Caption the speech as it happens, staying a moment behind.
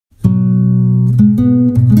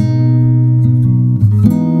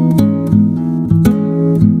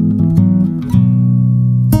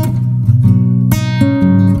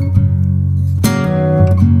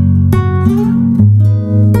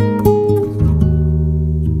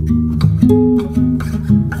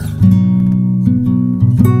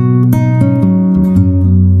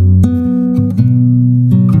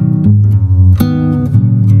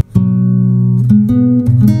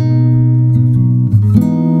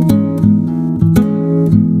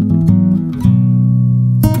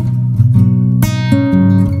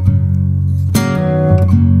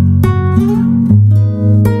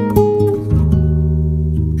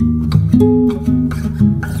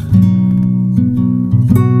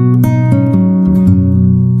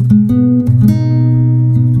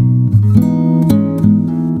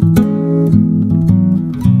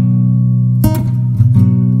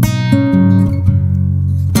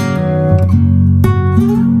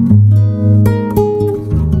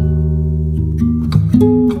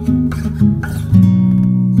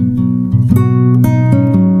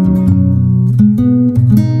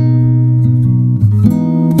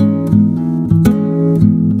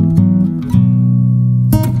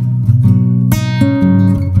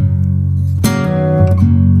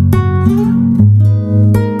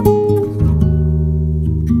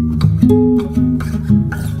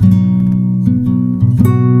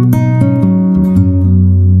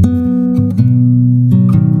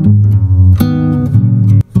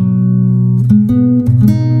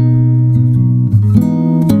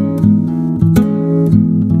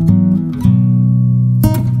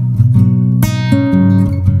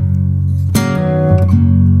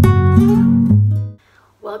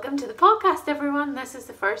Welcome to the podcast, everyone. This is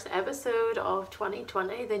the first episode of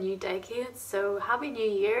 2020, the new decade. So happy new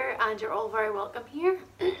year, and you're all very welcome here.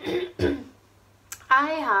 I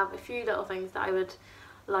have a few little things that I would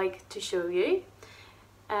like to show you,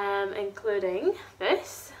 including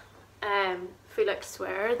this Felix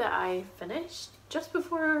sweater that I finished just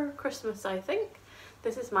before Christmas, I think.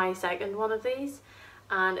 This is my second one of these,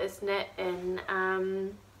 and it's knit in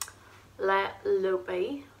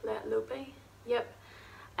Lettlopi, yep,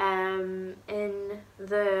 in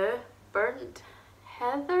the burnt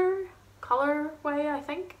heather colourway, I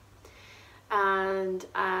think. And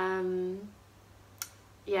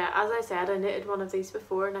yeah, as I said, I knitted one of these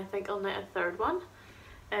before, and I think I'll knit a third one.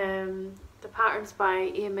 The pattern's by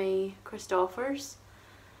Christoffers,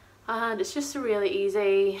 and it's just a really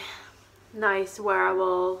easy, nice,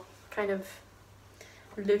 wearable, kind of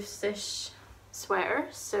loose-ish sweater.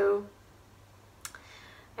 So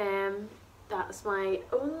that's my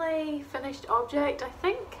only finished object, I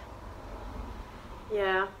think.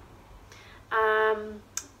 Yeah.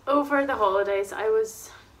 Over the holidays I was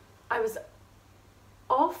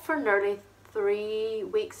off for nearly 3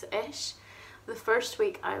 weeks-ish. The first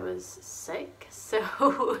week I was sick,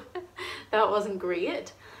 so that wasn't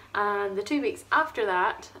great. And the 2 weeks after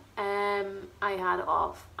that, I had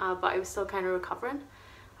off, but I was still kind of recovering.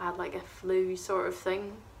 I had like a flu sort of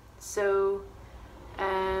thing, so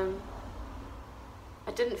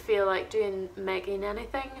I didn't feel like making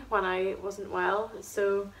anything when I wasn't well.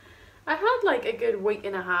 So I had like a good week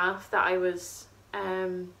and a half that I was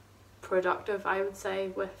productive, I would say,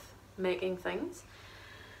 with making things.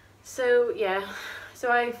 So yeah,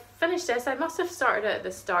 so I finished this. I must have started it at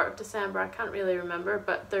the start of December, I can't really remember,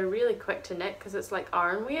 but they're really quick to knit because it's like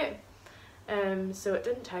iron weight. So it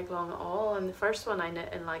didn't take long at all, and the first one I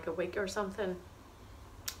knit in like a week or something.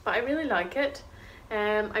 But I really like it.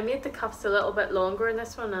 I made the cuffs a little bit longer in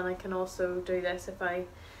this one, and I can also do this if I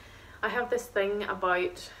have this thing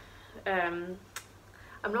about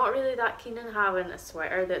I'm not really that keen on having a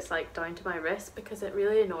sweater that's like down to my wrist, because it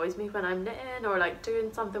really annoys me when I'm knitting or like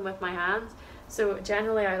doing something with my hands. So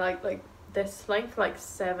generally I like this length, like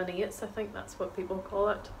 7/8, I think that's what people call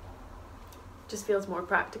it. Just feels more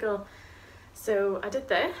practical. So I did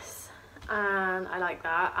this, and I like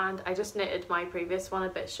that, and I just knitted my previous one a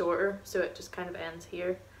bit shorter, so it just kind of ends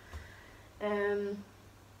here.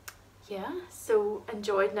 Yeah, so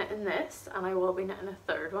enjoyed knitting this, and I will be knitting a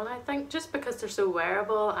third one, I think, just because they're so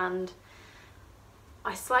wearable. And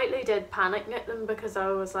I slightly did panic knit them because I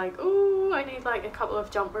was like, oh, I need like a couple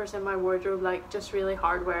of jumpers in my wardrobe, like just really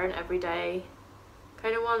hard wearing everyday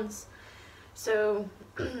kind of ones. So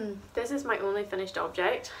this is my only finished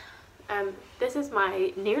object. This is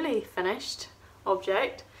my nearly finished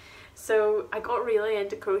object. So I got really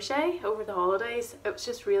into crochet over the holidays. It was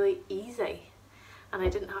just really easy, and I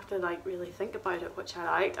didn't have to like really think about it, which I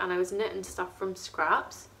liked, and I was knitting stuff from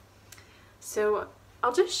scraps. So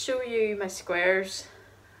I'll just show you my squares.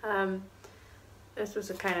 This was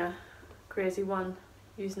a kind of crazy one,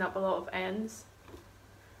 using up a lot of ends.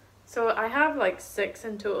 So I have like 6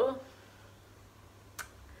 in total.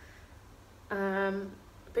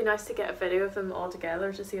 It'd be nice to get a video of them all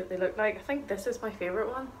together to see what they look like. I think this is my favourite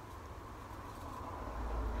one.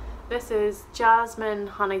 This is Jasmine,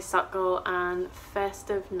 Honeysuckle and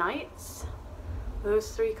Festive Nights.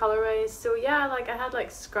 Those 3 colourways. So yeah, like I had like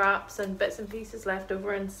scraps and bits and pieces left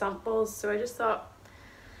over in samples, so I just thought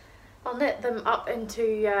I'll knit them up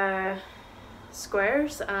into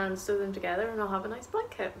squares and sew them together, and I'll have a nice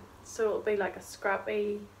blanket. So it'll be like a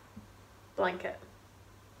scrappy blanket.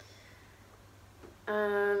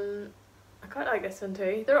 I quite like this one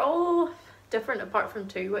too. They're all different apart from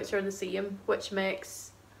 2, which are the same, which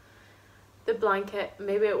makes the blanket,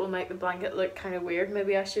 maybe it will make the blanket look kind of weird.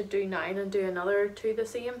 Maybe I should do 9 and do another 2 the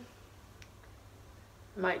same.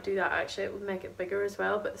 I might do that actually, it would make it bigger as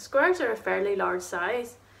well. But the squares are a fairly large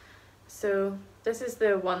size, so this is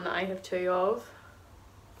the one that I have 2 of.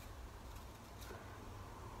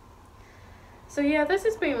 So yeah, this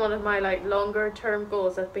has been one of my like longer term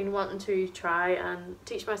goals. I've been wanting to try and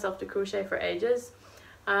teach myself to crochet for ages,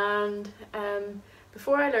 and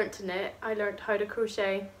before I learnt to knit, I learnt how to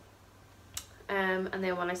crochet, and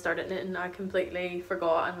then when I started knitting I completely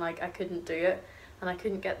forgot, and like I couldn't do it, and I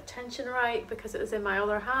couldn't get the tension right because it was in my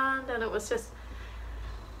other hand, and it was just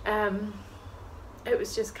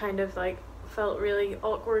kind of like felt really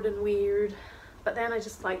awkward and weird. But then I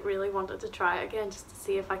just like really wanted to try it again, just to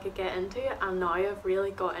see if I could get into it, and now I've really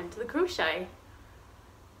got into the crochet.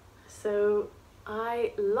 So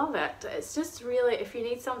I love it. It's just really, if you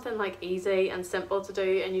need something like easy and simple to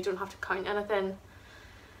do and you don't have to count anything,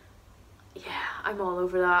 yeah, I'm all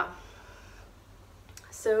over that.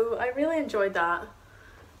 So I really enjoyed that,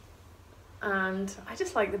 and I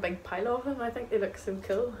just like the big pile of them. I think they look so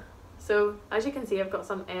cool. So as you can see, I've got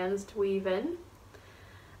some ends to weave in,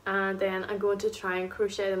 and then I'm going to try and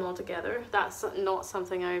crochet them all together. That's not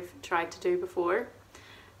something I've tried to do before,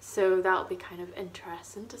 so that'll be kind of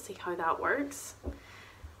interesting to see how that works.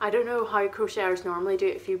 I don't know how crocheters normally do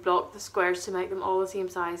it, if you block the squares to make them all the same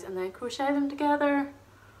size and then crochet them together,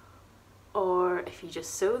 or if you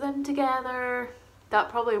just sew them together. That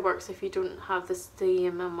probably works if you don't have the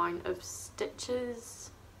same amount of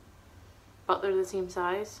stitches but they're the same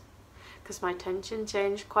size, because my tension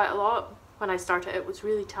changed quite a lot. When I started it was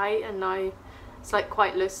really tight, and now it's like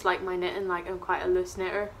quite loose, like my knitting, like I'm quite a loose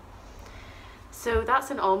knitter. So that's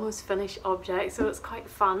an almost finished object, so it's quite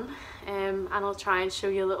fun, and I'll try and show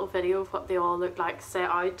you a little video of what they all look like set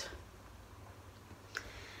out.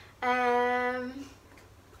 I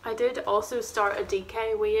did also start a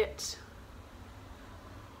DK weight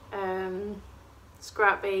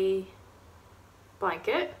scrappy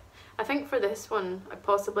blanket. I think for this one I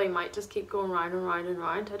possibly might just keep going round and round and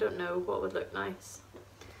round. I don't know what would look nice.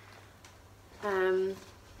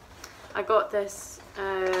 I got this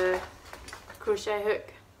crochet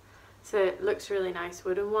hook, so it looks really nice,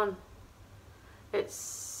 wooden one.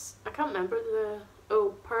 It's, I can't remember the,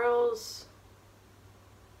 oh, Pearls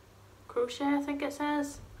Crochet I think it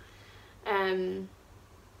says.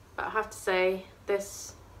 But I have to say,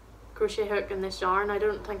 this crochet hook and this yarn, I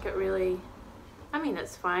don't think it really, I mean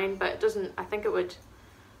it's fine, but it doesn't, I think it would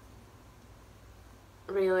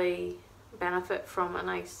really benefit from a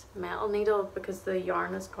nice metal needle, because the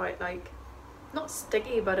yarn is quite like, not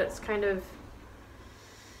sticky, but it's kind of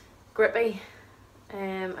grippy.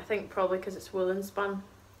 I think probably because it's woolen spun,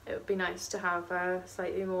 it would be nice to have a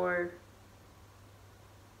slightly more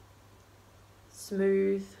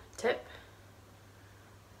smooth tip.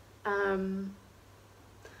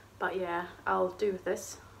 But yeah, I'll do with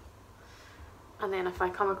this, and then if I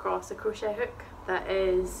come across a crochet hook that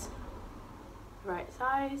is the right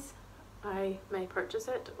size, I may purchase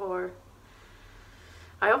it. Or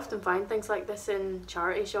I often find things like this in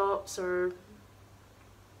charity shops or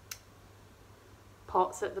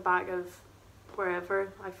pots at the back of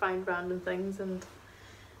wherever. I find random things and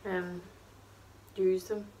use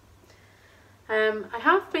them. I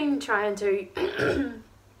have been trying to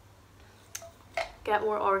get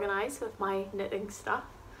more organised with my knitting stuff,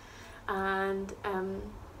 and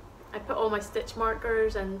I put all my stitch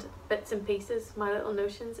markers and bits and pieces, my little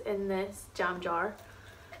notions, in this jam jar,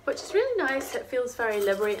 which is really nice. It feels very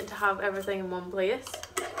liberating to have everything in one place.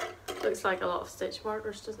 Looks like a lot of stitch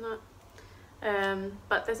markers, doesn't it?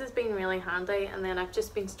 But this has been really handy, and then I've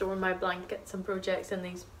just been storing my blankets and projects in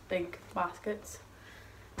these big baskets.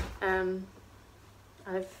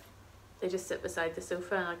 They just sit beside the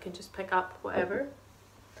sofa and I can just pick up whatever.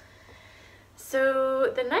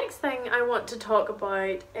 So the next thing I want to talk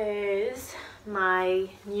about is my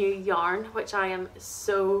new yarn, which I am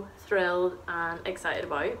so thrilled and excited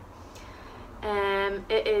about.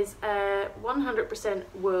 It is a 100%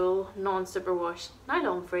 wool, non-superwash,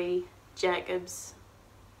 nylon free Jacobs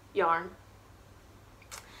yarn.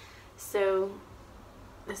 So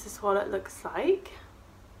this is what it looks like.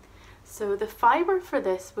 So the fibre for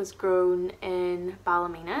this was grown in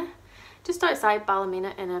Ballymena, just outside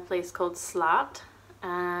Ballymena, in a place called Scéal.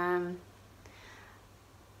 And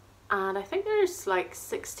I think there's like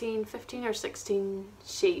 15 or 16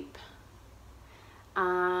 sheep.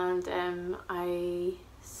 And I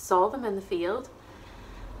saw them in the field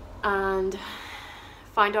and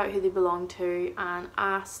found out who they belonged to, and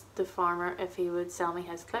asked the farmer if he would sell me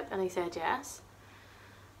his clip, and he said yes.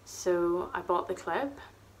 So I bought the clip.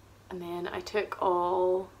 And then I took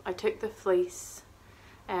the fleece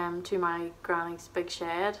to my granny's big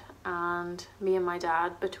shed, and me and my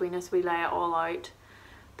dad, between us, we lay it all out,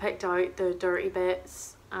 picked out the dirty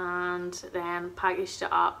bits, and then packaged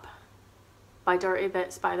it up. By dirty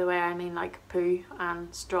bits, by the way, I mean like poo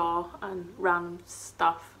and straw and random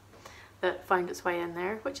stuff that found its way in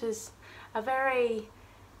there, which is a very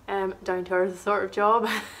down to earth sort of job.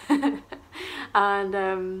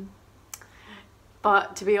 And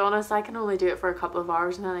but to be honest, I can only do it for a couple of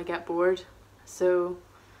hours and then I get bored, so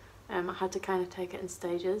I had to kind of take it in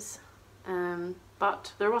stages.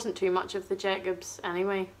 But there wasn't too much of the Jacobs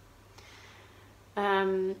anyway.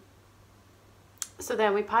 So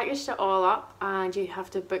then we packaged it all up, and you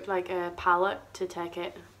have to book like a pallet to take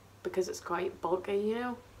it, because it's quite bulky, you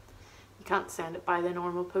know. You can't send it by the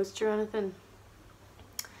normal post or anything.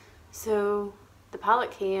 So the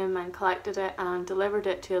pallet came and collected it and delivered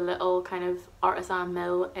it to a little kind of artisan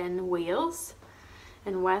mill in Wales,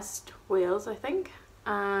 in West Wales I think.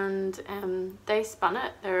 and they spun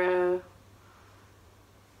it. They're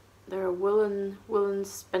a woolen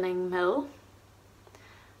spinning mill,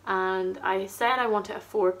 and I said I wanted a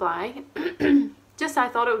 4-ply. Just I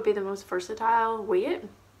thought it would be the most versatile weight,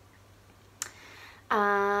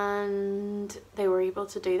 and they were able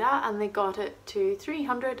to do that, and they got it to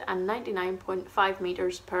 399.5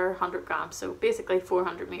 meters per 100 grams, so basically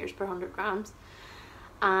 400 meters per 100 grams.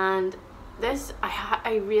 And this,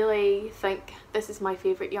 I really think this is my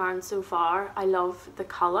favorite yarn so far. I love the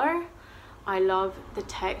color, I love the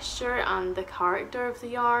texture and the character of the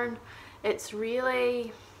yarn. It's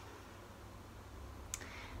really,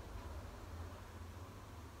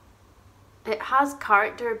 it has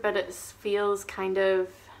character, but it feels kind of,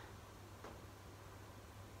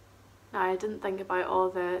 now I didn't think about all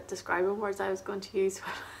the describing words I was going to use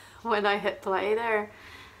when I hit play there.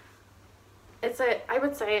 I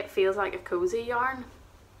would say it feels like a cozy yarn,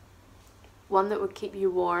 one that would keep you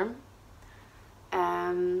warm.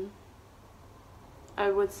 I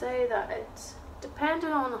would say that it,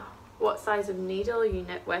 depending on what size of needle you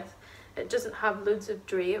knit with, it doesn't have loads of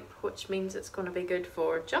drape, which means it's going to be good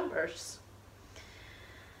for jumpers.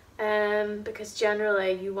 Because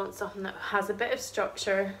generally you want something that has a bit of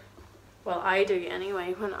structure. Well, I do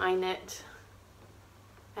anyway when I knit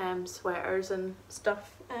sweaters and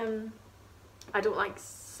stuff. I don't like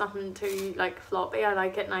something too like floppy. I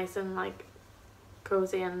like it nice and like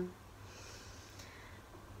cozy, and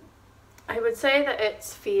I would say that it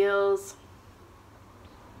feels,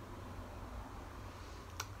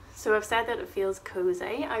 so I've said that it feels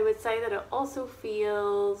cozy. I would say that it also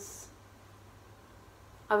feels,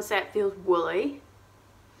 I would say it feels woolly.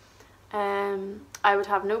 I would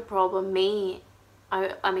have no problem,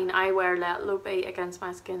 I mean I wear Lettlopi against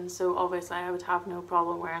my skin, so obviously I would have no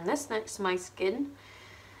problem wearing this next to my skin.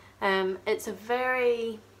 It's a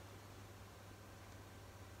very,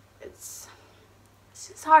 it's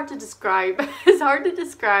hard to describe. It's hard to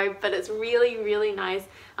describe, but it's really, really nice.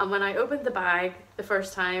 And when I opened the bag the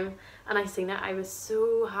first time and I seen it, I was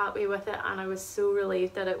so happy with it, and I was so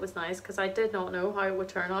relieved that it was nice, because I did not know how it would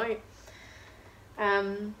turn out.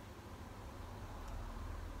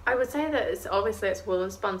 I would say that it's obviously it's woolen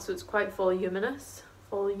spun, so it's quite voluminous,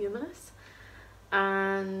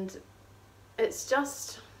 and it's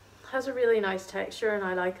just has a really nice texture, and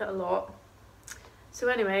I like it a lot. So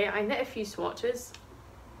anyway, I knit a few swatches.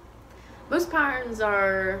 Most patterns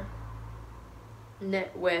are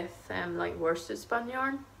knit with like worsted spun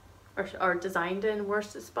yarn, or designed in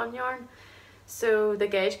worsted spun yarn, so the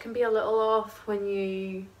gauge can be a little off when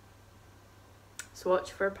you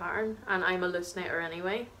swatch for a pattern, and I'm a loose knitter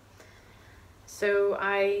anyway. So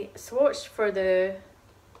I swatched for the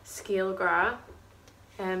Scéal Gra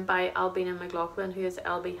by Albina McLaughlin, who is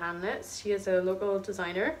LB Handknits. She is a local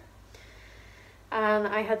designer, and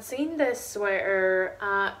I had seen this sweater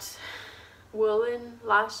at Woolen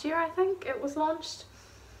last year, I think it was launched.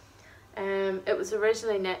 It was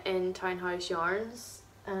originally knit in Townhouse Yarns,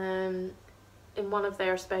 in one of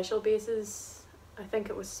their special bases. I think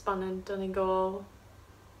it was spun in Donegal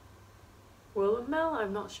Woolen Mill,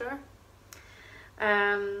 I'm not sure.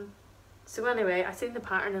 So anyway, I seen the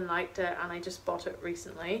pattern and liked it, and I just bought it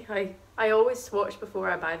recently. I always swatch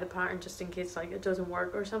before I buy the pattern, just in case like it doesn't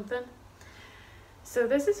work or something. So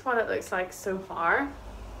this is what it looks like so far.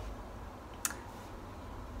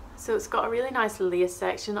 So it's got a really nice lace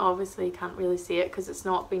section. Obviously you can't really see it because it's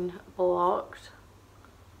not been blocked,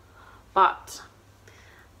 but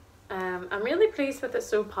I'm really pleased with it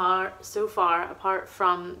so far, apart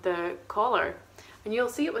from the collar. And you'll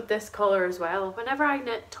see it with this collar as well. Whenever I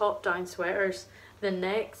knit top down sweaters, the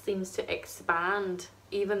neck seems to expand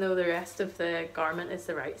even though the rest of the garment is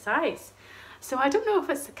the right size. So I don't know if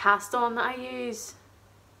it's the cast on that I use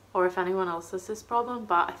or if anyone else has this problem,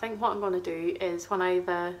 but I think what I'm going to do is when I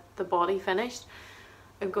have the body finished,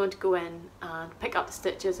 I'm going to go in and pick up the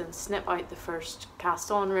stitches and snip out the first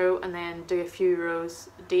cast on row, and then do a few rows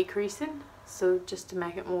decreasing, so just to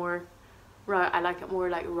make it more, I like it more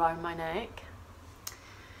like around my neck.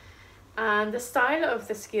 And the style of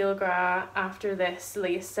the Scéal Gra after this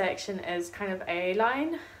lace section is kind of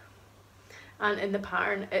A-line, and in the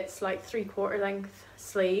pattern it's like 3/4 length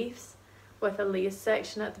sleeves with a lace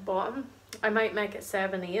section at the bottom. I might make it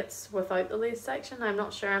 7/8 without the lace section, I'm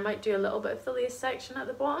not sure. I might do a little bit of the lace section at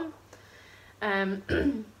the bottom,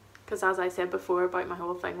 because as I said before about my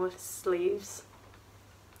whole thing with sleeves.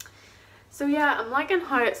 So yeah, I'm liking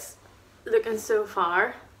how it's looking so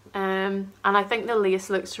far. And I think the lace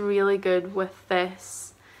looks really good with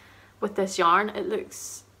this yarn. It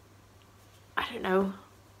looks, I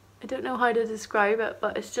don't know how to describe it,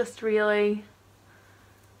 but it's just really,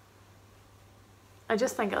 I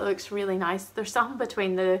just think it looks really nice. There's something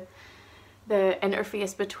between the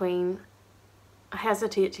interface between, I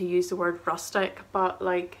hesitate to use the word rustic, but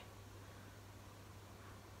like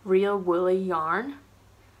real woolly yarn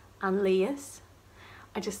and lace.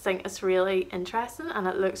 I just think it's really interesting and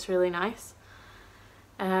it looks really nice.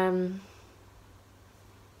 So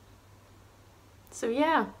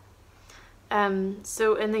yeah,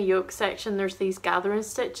 so in the yoke section there's these gathering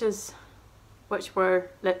stitches, which were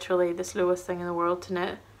literally the slowest thing in the world to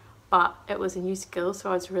knit, but it was a new skill,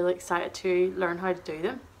 so I was really excited to learn how to do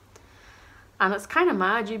them. And it's kind of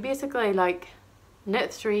mad, you basically like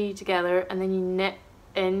knit 3 together and then you knit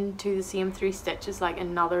into the same 3 stitches like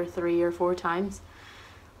another 3 or 4 times.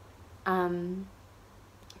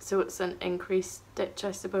 So it's an increased stitch,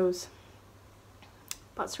 I suppose,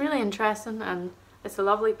 but it's really interesting and it's a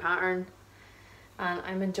lovely pattern and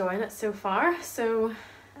I'm enjoying it so far. So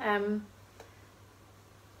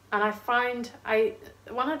and I find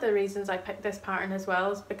one of the reasons I picked this pattern as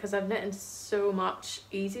well is because I've knitted so much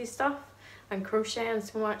easy stuff and crocheting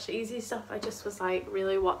so much easy stuff. I just was like,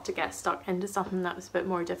 really want to get stuck into something that was a bit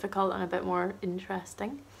more difficult and a bit more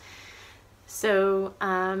interesting. So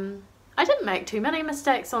I didn't make too many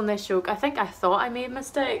mistakes on this yoke. I think I thought I made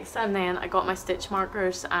mistakes and then I got my stitch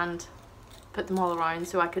markers and put them all around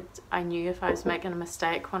so I knew if I was making a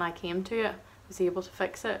mistake when I came to it, I was able to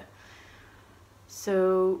fix it.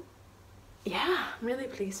 So yeah, I'm really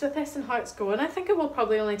pleased with this and how it's going. I think it will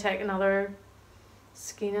probably only take another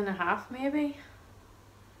skein and a half maybe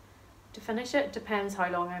to finish it. Depends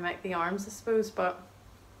how long I make the arms, I suppose, but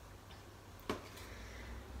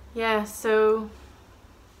yeah, so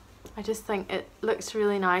I just think it looks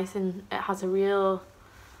really nice and it has a real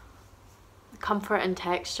comfort and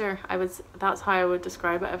texture. That's how I would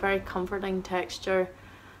describe it, a very comforting texture.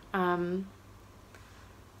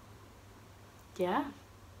 Yeah,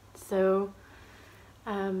 so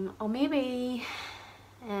I'll maybe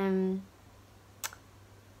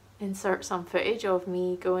insert some footage of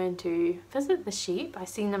me going to visit the sheep. I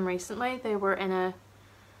seen them recently. They were in a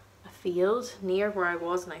field near where I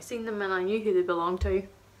was and I seen them and I knew who they belonged to.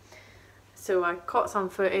 So I caught some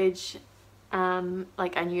footage,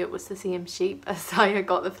 like I knew it was the same sheep as I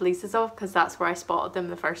got the fleeces of, because that's where I spotted them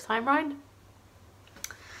the first time round.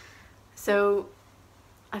 So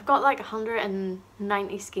I've got like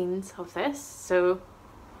 190 skeins of this, so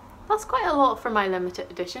that's quite a lot for my limited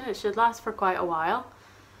edition. It should last for quite a while.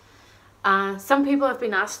 Some people have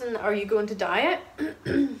been asking, are you going to dye it?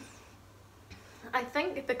 I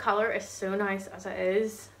think the colour is so nice as it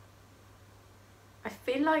is. I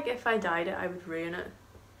feel like if I dyed it I would ruin it.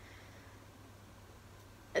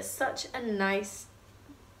 It's such a nice,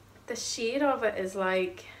 the shade of it is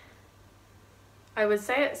like, I would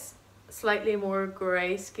say it's slightly more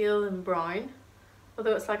grey scale than brown,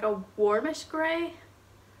 although it's like a warmish grey,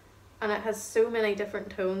 and it has so many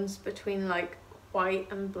different tones between like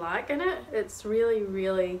white and black in it. It's really,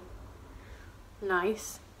 really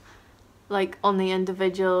nice. Like on the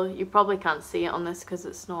individual, you probably can't see it on this because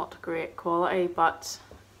it's not great quality, but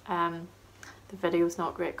the video's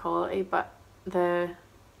not great quality, but I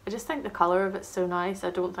just think the colour of it's so nice.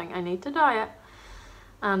 I don't think I need to dye it.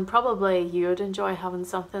 And probably you would enjoy having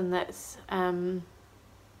something that's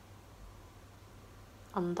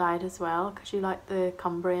undyed as well, because you like the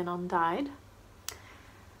Cumbrian undyed.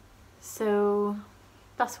 So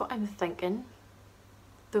that's what I'm thinking.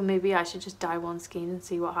 Though maybe I should just dye one skein and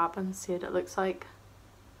see what happens, see what it looks like.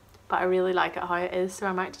 But I really like it how it is, so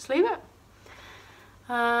I might just leave it.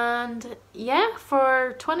 And yeah,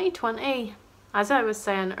 for 2020, as I was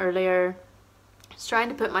saying earlier, I was trying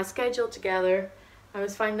to put my schedule together. I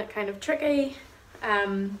was finding it kind of tricky.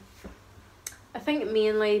 I think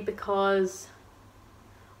mainly because,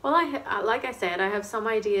 well, like I said, I have some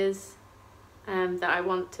ideas that I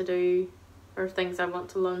want to do, or things I want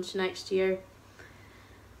to launch next year.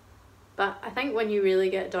 But I think when you really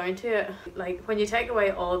get down to it, like when you take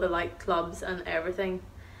away all the like clubs and everything,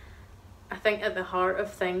 I think at the heart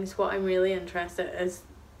of things what I'm really interested in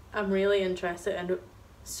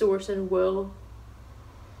sourcing wool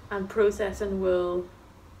and processing wool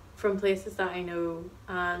from places that I know,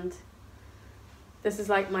 and this is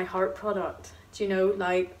like my heart product, do you know,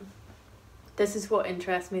 like this is what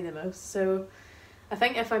interests me the most. So I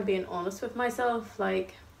think if I'm being honest with myself,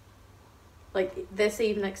 like this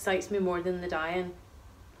even excites me more than the dyeing.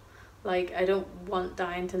 Like I don't want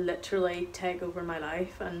dyeing to literally take over my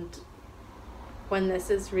life, and when this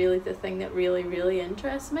is really the thing that really, really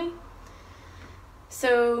interests me.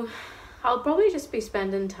 So I'll probably just be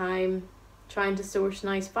spending time trying to source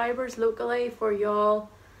nice fibres locally for y'all.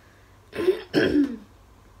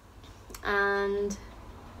 And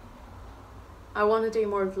I want to do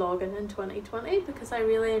more vlogging in 2020 because I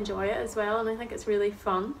really enjoy it as well, and I think it's really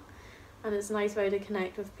fun and it's a nice way to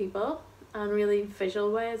connect with people and really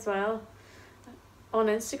visual way as well. On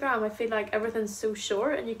Instagram I feel like everything's so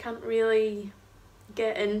short and you can't really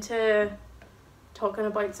get into talking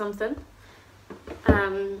about something.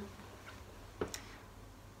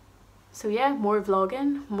 So yeah, more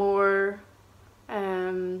vlogging, more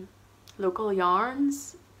local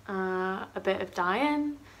yarns, a bit of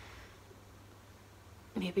dyeing,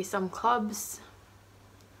 maybe some clubs.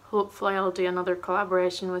 Hopefully I'll do another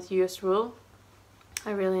collaboration with US Wool.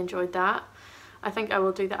 I really enjoyed that. I think I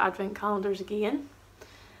will do the advent calendars again.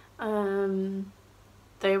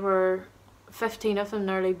 They were 15 of them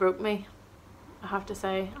nearly broke me, I have to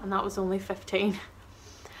say, and that was only 15.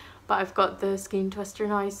 But I've got the skein twister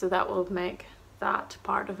now, so that will make that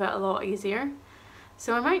part of it a lot easier.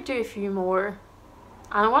 So I might do a few more,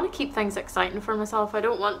 and I want to keep things exciting for myself. I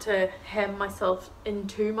don't want to hem myself in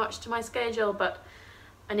too much to my schedule, but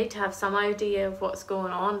I need to have some idea of what's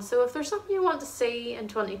going on. So if there's something you want to see in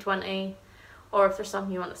 2020, or if there's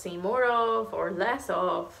something you want to see more of or less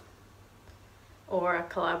of, or a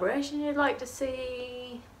collaboration you'd like to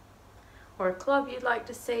see, or a club you'd like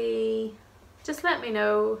to see, just let me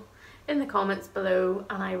know in the comments below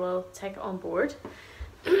and I will take it on board.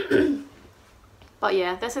 But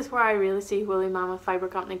yeah, this is where I really see Woolly Mammoth Fibre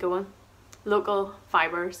Company going. Local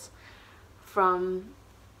fibres from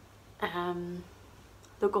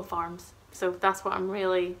local farms. So that's what I'm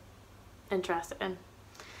really interested in.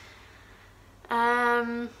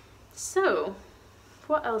 So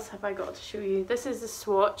what else have I got to show you? This is the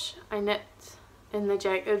swatch I knit in the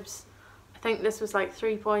Jacobs. I think this was like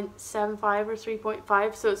 3.75 or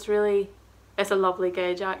 3.5, so it's a lovely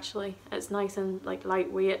gauge actually. It's nice and like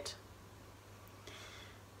lightweight.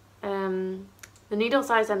 The needle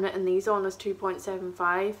size I'm knitting these on is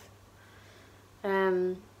 2.75.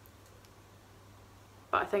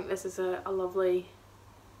 But I think this is a lovely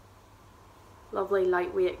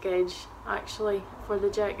lightweight gauge actually for the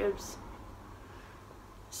Jacobs.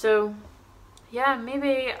 So yeah,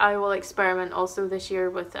 maybe I will experiment also this year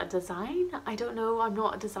with a design. I don't know, I'm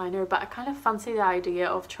not a designer, but I kind of fancy the idea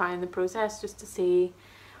of trying the process just to see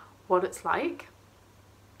what it's like.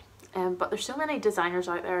 But there's so many designers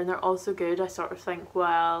out there and they're all so good, I sort of think,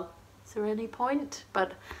 well, is there any point?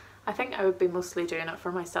 But I think I would be mostly doing it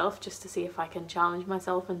for myself just to see if I can challenge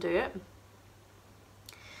myself and do it.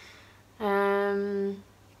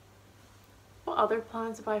 What other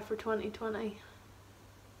plans have I for 2020?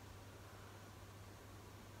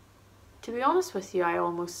 To be honest with you,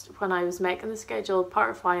 when I was making the schedule,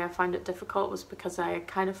 part of why I found it difficult was because I had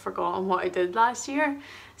kind of forgotten what I did last year.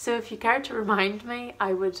 So if you care to remind me,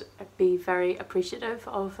 I would be very appreciative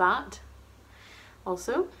of that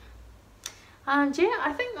also. And yeah,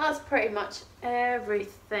 I think that's pretty much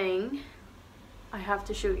everything I have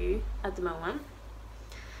to show you at the moment.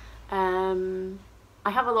 I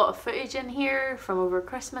have a lot of footage in here from over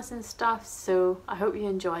Christmas and stuff, so I hope you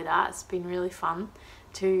enjoy that. It's been really fun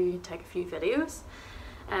to take a few videos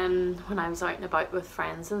when I was out and about with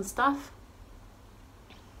friends and stuff.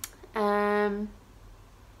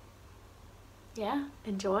 Yeah,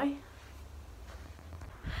 enjoy.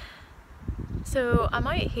 So I'm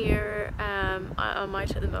out here, I'm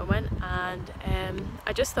out at the moment, and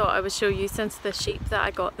I just thought I would show you, since the sheep that I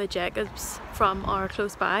got the Jacobs from are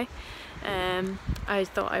close by, I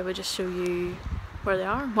thought I would just show you where they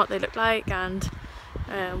are, what they look like, and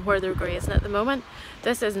where they're grazing at the moment.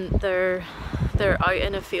 This isn't they're out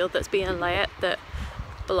in a field that's being let that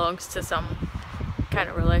belongs to some kind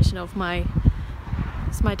of relation of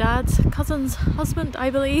it's my dad's cousin's husband, I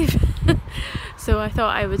believe. So I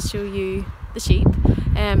thought I would show you the sheep.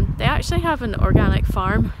 They actually have an organic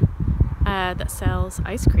farm that sells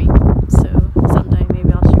ice cream, so someday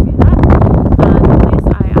maybe I'll show you that. And the place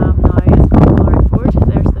I am now is called Lorry Ford.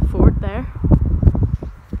 There's the fort there,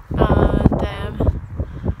 and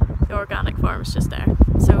the organic farm is just there.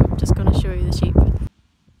 So I'm just going to show you the sheep.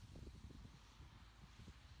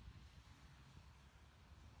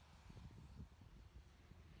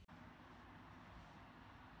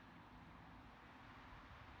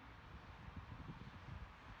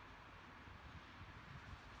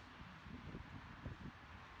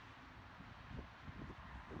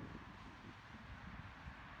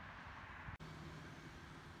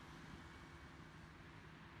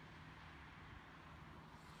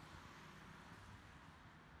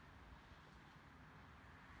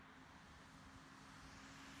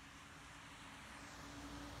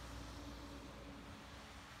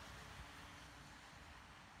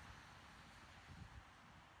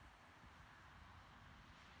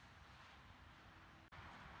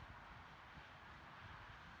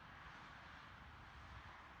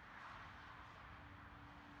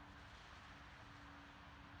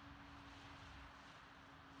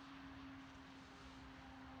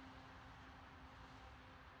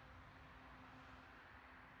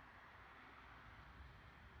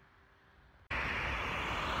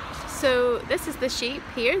 So this is the sheep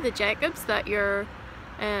here, the Jacobs, that your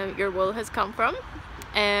wool has come from.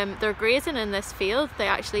 They're grazing in this field. They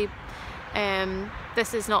actually,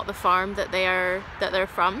 this is not the farm that they're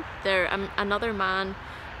from. They're another man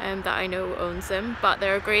that I know owns them, but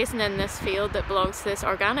they're grazing in this field that belongs to this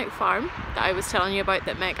organic farm that I was telling you about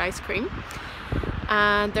that make ice cream.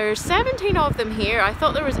 And there's 17 of them here. I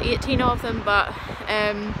thought there was 18 of them, but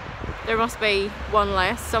there must be one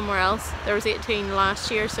less somewhere else. There was 18 last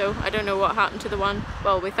year, so I don't know what happened to the one.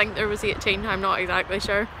 Well, we think there was 18, I'm not exactly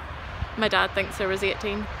sure. My dad thinks there was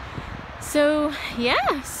 18. So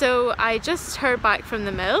yeah, so I just heard back from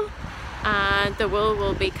the mill and the wool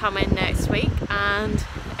will be coming next week, and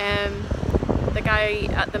the guy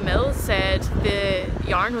at the mill said the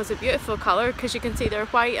yarn was a beautiful colour because you can see they're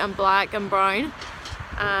white and black and brown,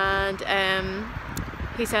 and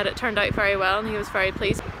he said it turned out very well and he was very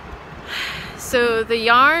pleased. So the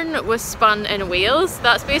yarn was spun in Wales.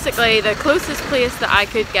 That's basically the closest place that I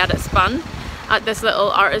could get it spun, at this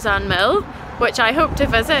little artisan mill, which I hope to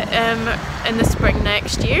visit in the spring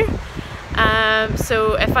next year.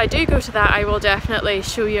 So if I do go to that, I will definitely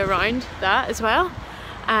show you around that as well.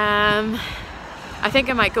 I think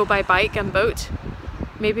I might go by bike and boat,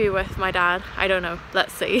 maybe with my dad, I don't know,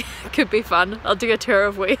 let's see. Could be fun. I'll do a tour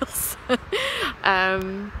of Wales.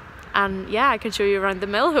 And yeah, I can show you around the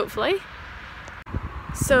mill hopefully.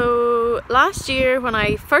 So last year when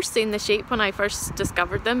I first seen the sheep, when I first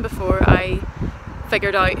discovered them before I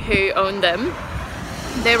figured out who owned them,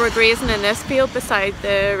 they were grazing in this field beside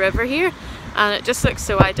the river here, and it just looked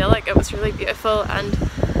so idyllic. It was really beautiful,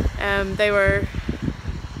 and they were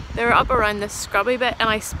up around this scrubby bit, and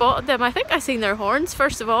I spotted them. I think I seen their horns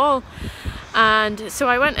first of all, and so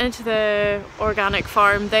I went into the organic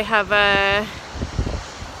farm. They have a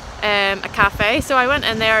cafe, so I went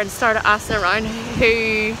in there and started asking around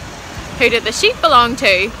who did the sheep belong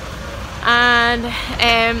to, and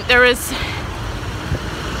there was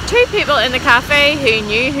two people in the cafe who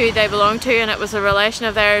knew who they belonged to, and it was a relation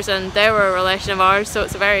of theirs and they were a relation of ours, so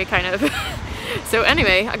it's a very kind of so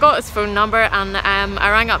anyway, I got his phone number and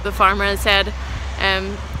I rang up the farmer and said,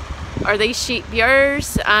 are these sheep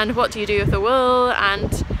yours, and what do you do with the wool,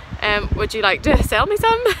 and would you like to sell me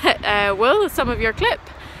some wool, some of your clip?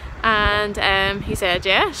 And he said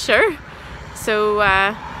yeah, sure. So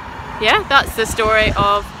yeah, that's the story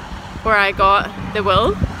of where I got the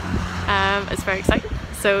wool. It's very exciting.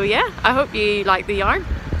 So yeah, I hope you like the yarn.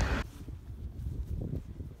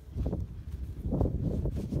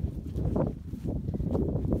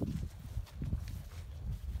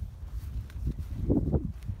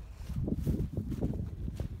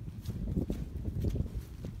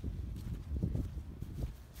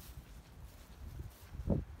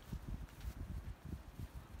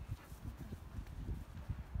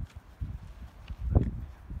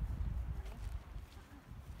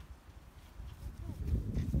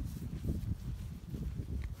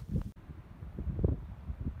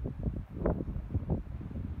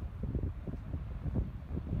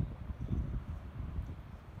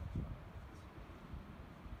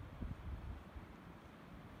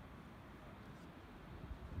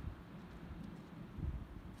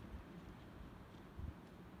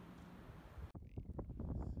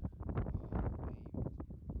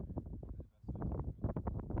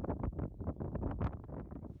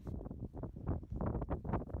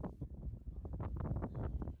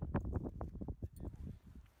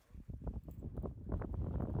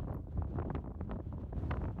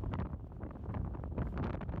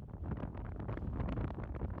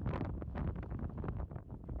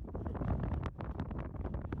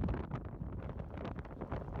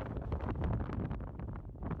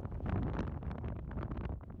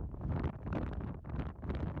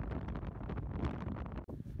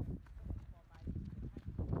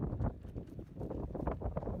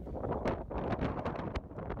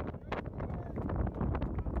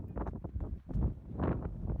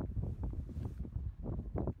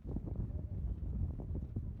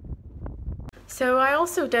 So I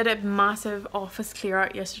also did a massive office clear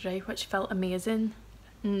out yesterday, which felt amazing.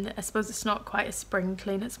 And I suppose it's not quite a spring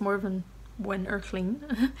clean, it's more of a winter clean.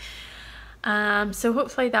 So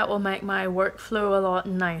hopefully that will make my workflow a lot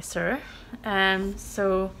nicer.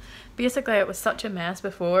 So basically it was such a mess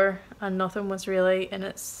before and nothing was really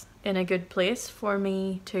in a good place for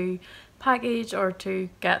me to package or to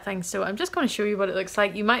get things. So I'm just going to show you what it looks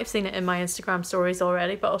like. You might have seen it in my Instagram stories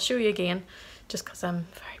already, but I'll show you again just because I'm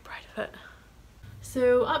very proud of it.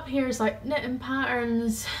 So up here is like knitting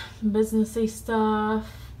patterns, businessy stuff,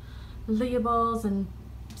 labels and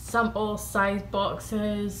sample size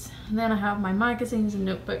boxes. And then I have my magazines and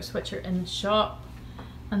notebooks which are in the shop.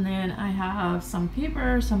 And then I have some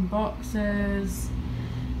paper, some boxes,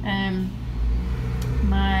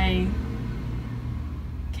 my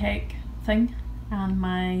cake thing, and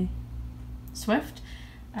my Swift,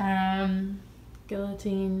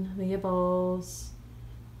 guillotine, labels,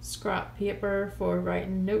 scrap paper for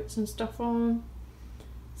writing notes and stuff on,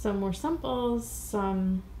 some more samples,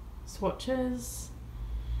 some swatches,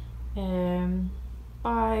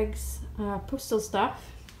 bags, postal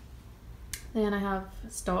stuff. Then I have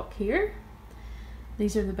stock here.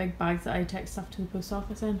 These are the big bags that I take stuff to the post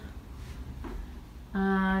office in.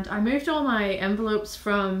 And I moved all my envelopes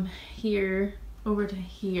from here over to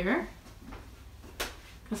here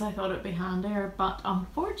because I thought it'd be handier, but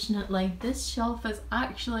unfortunately this shelf is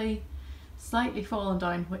actually slightly fallen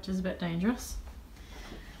down, which is a bit dangerous.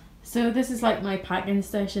 So this is like my packing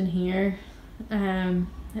station here.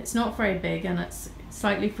 It's not very big and it's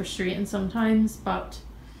slightly frustrating sometimes, but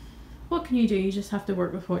what can you do? You just have to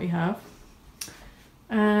work with what you have.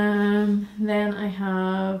 Then I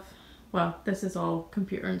have, well, this is all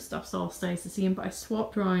computer and stuff, so all stays the same, but I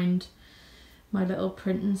swapped around my little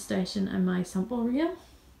printing station and my sample reel.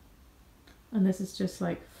 And this is just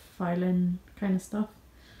like filing kind of stuff.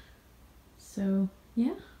 So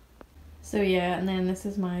yeah. So yeah, and then this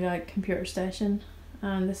is my like computer station,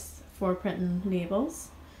 and this is for printing labels.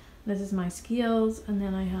 This is my scales, and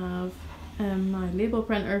then I have my label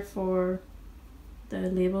printer for the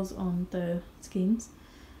labels on the skeins.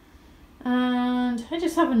 And I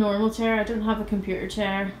just have a normal chair. I don't have a computer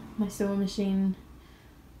chair. My sewing machine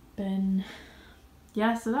bin.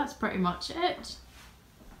 Yeah, so that's pretty much it.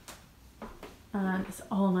 And it's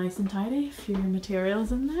all nice and tidy. A few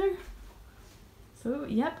materials in there. So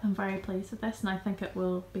yep, I'm very pleased with this, and I think it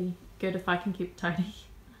will be good if I can keep it tidy.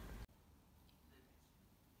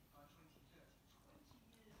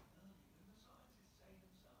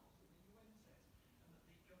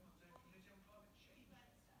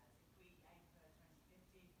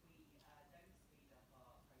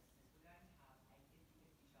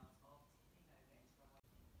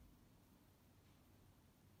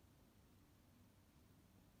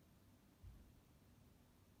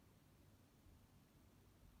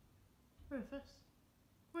 Rufus,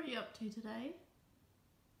 what are you up to today?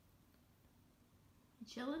 You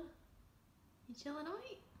chilling? You chilling out?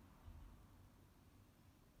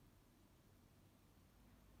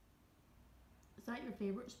 Is that your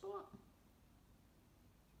favourite spot?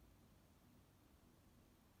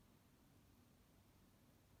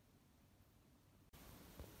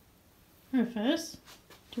 Rufus,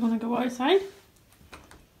 do you want to go outside?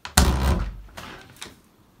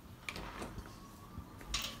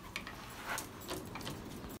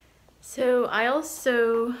 So I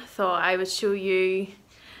also thought I would show you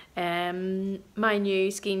my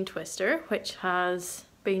new skein twister, which has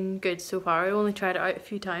been good so far. I only tried it out a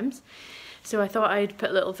few times. So I thought I'd put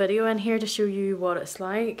a little video in here to show you what it's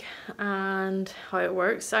like and how it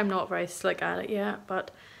works. I'm not very slick at it yet,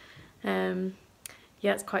 but yeah,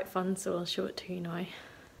 it's quite fun, so I'll show it to you now.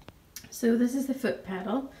 So this is the foot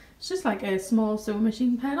pedal. It's just like a small sewing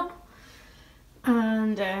machine pedal.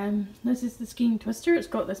 And this is the skein twister. It's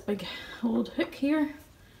got this big old hook here,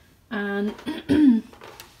 and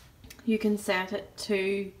you can set it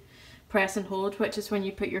to press and hold, which is when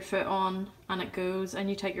you put your foot on and it goes, and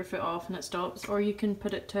you take your foot off and it stops, or you can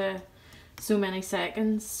put it to so many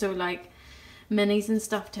seconds. So like minis and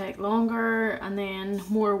stuff take longer, and then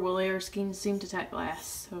more woolier skeins seem to take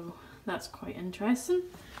less, so that's quite interesting.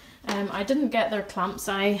 I didn't get their clamps.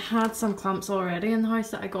 I had some clamps already in the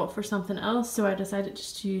house that I got for something else, so I decided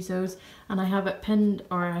just to use those, and I have it pinned,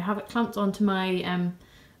 or I have it clamped onto my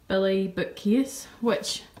Billy bookcase,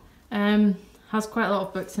 which has quite a lot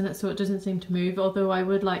of books in it, so it doesn't seem to move, although I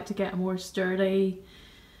would like to get a more sturdy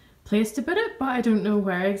place to put it, but I don't know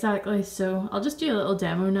where exactly, so I'll just do a little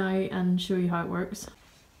demo now and show you how it works.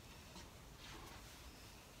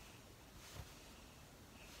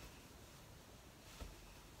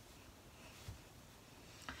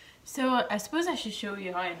 So I suppose I should show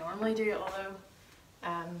you how I normally do it, although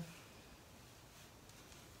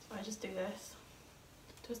so I just do this,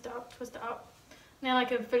 twist it up, and then I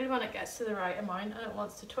can feel when it gets to the right amount and it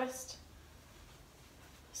wants to twist.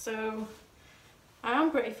 So I am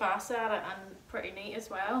pretty fast at it and pretty neat as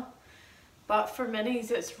well, but for minis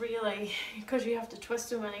it's really, because you have to twist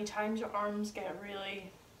so many times, your arms get really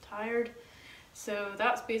tired. So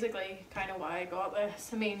that's basically kind of why I got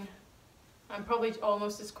this. I mean, I'm probably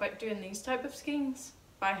almost as quick doing these type of skeins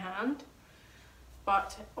by hand,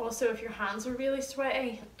 but also if your hands are really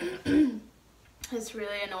sweaty, it's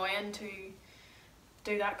really annoying to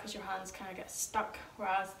do that because your hands kind of get stuck,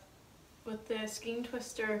 whereas with the skein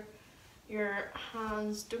twister your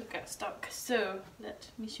hands don't get stuck. So let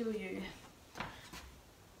me show you.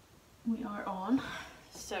 We are on.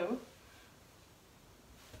 So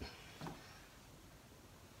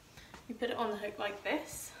you put it on the hook like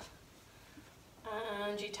this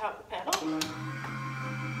and you tap the pedal.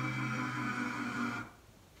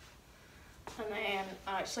 And then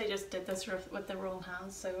I actually just did this with the roll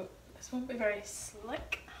hands, so this won't be very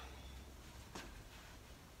slick.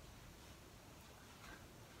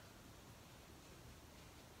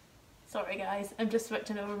 Sorry guys, I'm just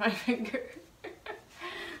switching over my finger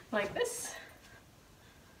like this.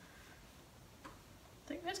 I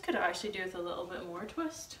think this could actually do with a little bit more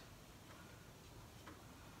twist.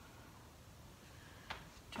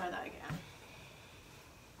 Try that again.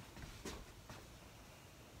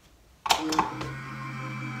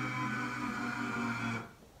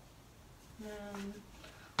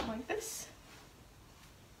 Like this.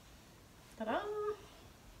 Ta-da!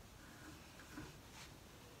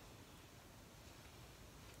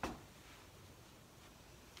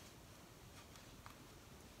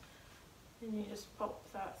 And you just pop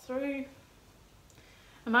that through.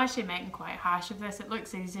 I'm actually making quite a hash of this. It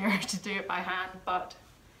looks easier to do it by hand, but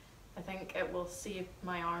I think it will save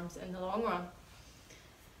my arms in the long run.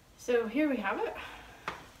 So here we have it.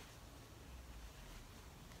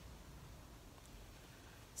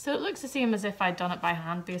 So it looks the same as if I'd done it by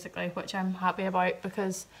hand basically, which I'm happy about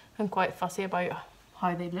because I'm quite fussy about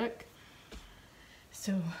how they look.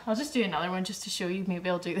 So I'll just do another one just to show you. Maybe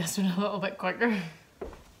I'll do this one a little bit quicker.